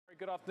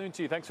good afternoon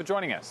to you. Thanks for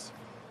joining us.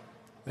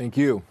 Thank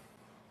you.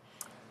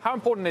 How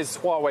important is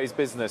Huawei's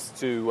business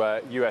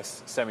to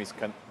U.S.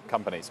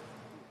 companies?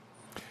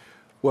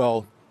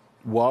 Well,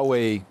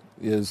 Huawei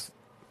is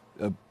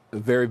a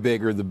very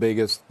big or the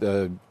biggest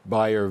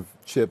buyer of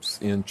chips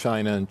in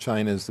China, and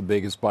China is the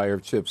biggest buyer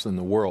of chips in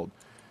the world.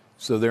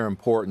 So they're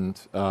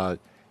important.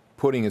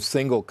 Putting a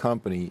single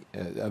company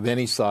of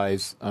any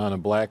size on a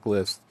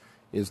blacklist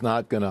is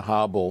not going to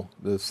hobble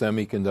the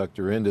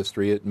semiconductor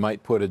industry. It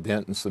might put a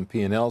dent in some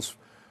P&Ls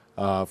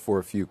for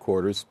a few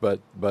quarters, but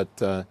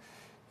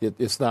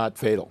it's not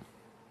fatal.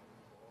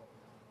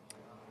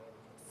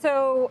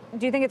 So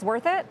do you think it's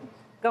worth it,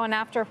 going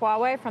after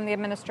Huawei from the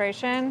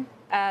administration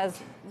as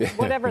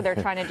whatever they're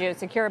trying to do,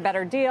 secure a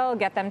better deal,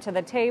 get them to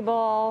the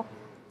table,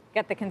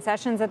 get the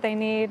concessions that they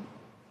need?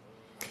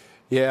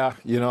 Yeah,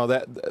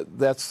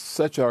 that's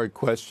such a hard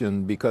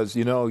question because,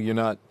 you're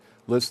not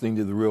listening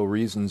to the real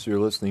reasons. You're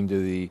listening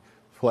to the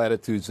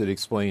platitudes that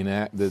explain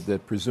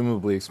that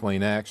presumably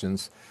explain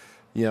actions.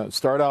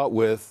 Start out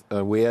with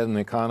we had an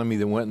economy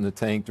that went in the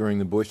tank during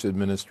the Bush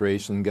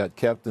administration, got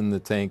kept in the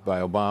tank by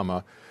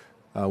Obama.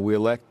 We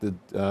elected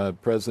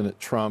President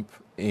Trump,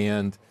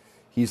 and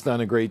he's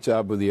done a great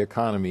job with the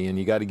economy, and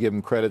you got to give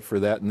him credit for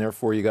that, and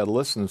therefore you got to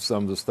listen to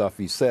some of the stuff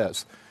he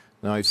says.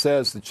 Now, he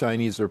says the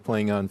Chinese are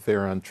playing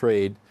unfair on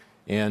trade,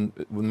 and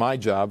with my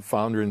job,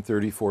 founder and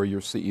 34-year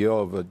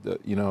CEO of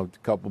a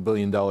couple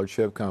billion-dollar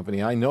chip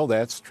company, I know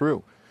that's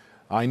true.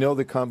 I know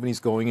the companies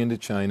going into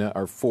China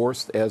are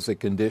forced as a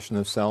condition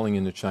of selling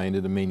into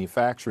China to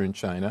manufacture in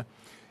China,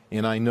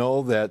 and I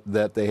know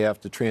that they have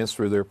to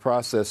transfer their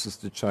processes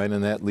to China,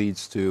 and that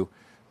leads to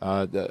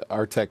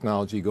our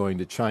technology going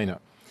to China.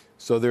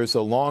 So there's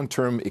a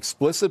long-term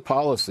explicit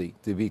policy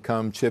to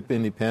become chip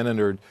independent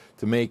or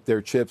to make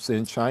their chips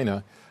in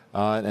China,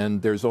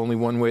 and there's only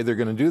one way they're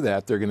going to do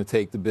that. They're going to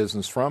take the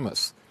business from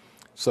us.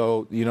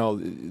 So,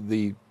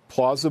 the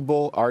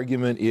plausible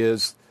argument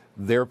is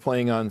they're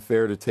playing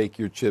unfair to take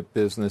your chip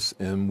business,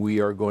 and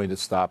we are going to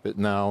stop it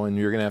now, and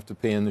you're going to have to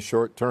pay in the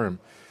short term.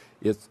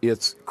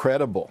 It's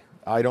credible.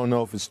 I don't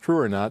know if it's true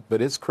or not,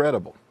 but it's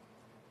credible.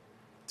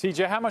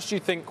 TJ, how much do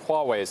you think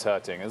Huawei is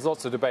hurting? There's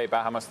lots of debate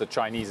about how much the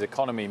Chinese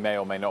economy may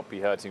or may not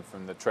be hurting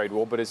from the trade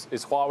war, but is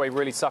Huawei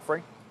really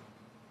suffering?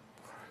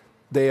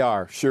 They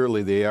are.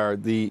 Surely they are.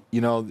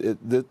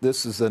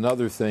 This is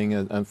another thing,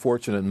 an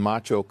unfortunate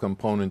macho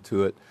component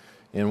to it.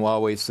 And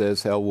Huawei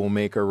says, hell, we'll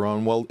make our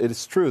own. Well,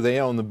 it's true. They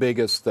own the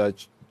biggest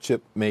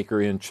chip maker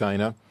in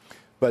China.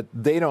 But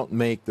they don't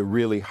make the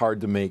really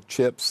hard-to-make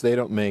chips. They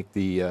don't make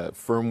the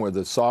firmware,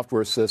 the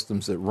software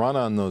systems that run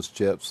on those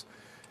chips.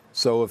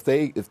 So if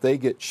they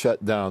get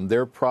shut down,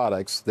 their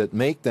products that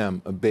make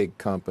them a big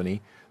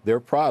company, their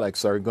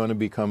products are going to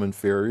become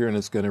inferior, and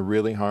it's going to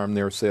really harm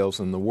their sales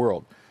in the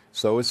world.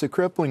 So it's a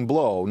crippling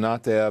blow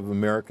not to have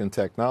American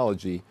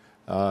technology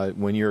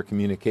when you're a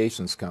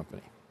communications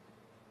company.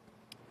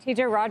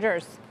 TJ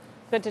Rogers,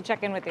 good to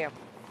check in with you.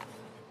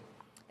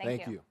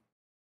 Thank you.